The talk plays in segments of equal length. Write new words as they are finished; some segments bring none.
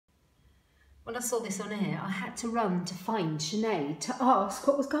When I saw this on air, I had to run to find Sinead to ask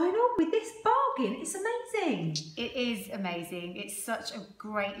what was going on with this bargain. It's amazing. It is amazing. It's such a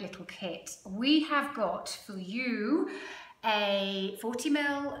great little kit. We have got for you a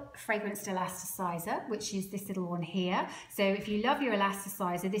 40ml fragranced elasticizer, which is this little one here. So if you love your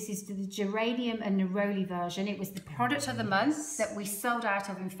elasticizer, this is the geranium and neroli version. It was the product of the month that we sold out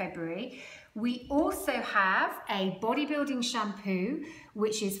of in February. We also have a bodybuilding shampoo,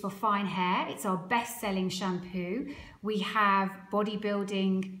 which is for fine hair. It's our best-selling shampoo. We have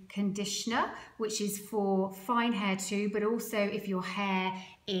bodybuilding conditioner, which is for fine hair too, but also if your hair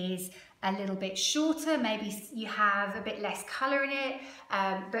is a little bit shorter, maybe you have a bit less colour in it,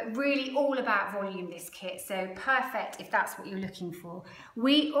 but really all about volume, this kit, so perfect if that's what you're looking for.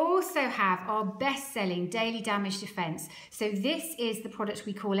 We also have our best-selling Daily Damage Defence. So this is the product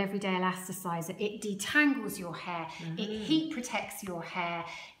we call Everyday Elasticizer. It detangles your hair, it heat protects your hair,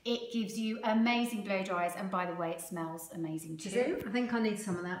 it gives you amazing blow dries, and by the way, it smells amazing too. Is it? I think I need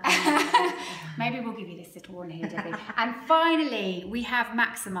some of that. Maybe we'll give you this little one here, Debbie. And finally, we have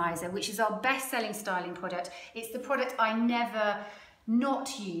Maximizer, which is our best-selling styling product. It's the product I never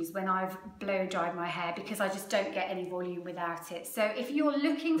not use when I've blow dried my hair, because I just don't get any volume without it. So if you're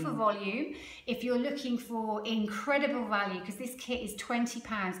looking for volume, if you're looking for incredible value, because this kit is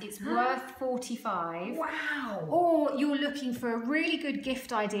 £20, it's worth 45. Wow. Or you're looking for a really good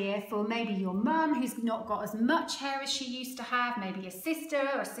gift idea for maybe your mum who's not got as much hair as she used to have, maybe a sister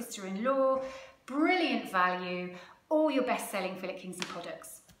or a sister-in-law, brilliant value, all your best-selling Philip Kingsley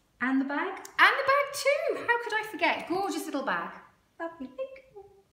products. And the bag? And the bag too, how could I forget? Gorgeous little bag. Lovely.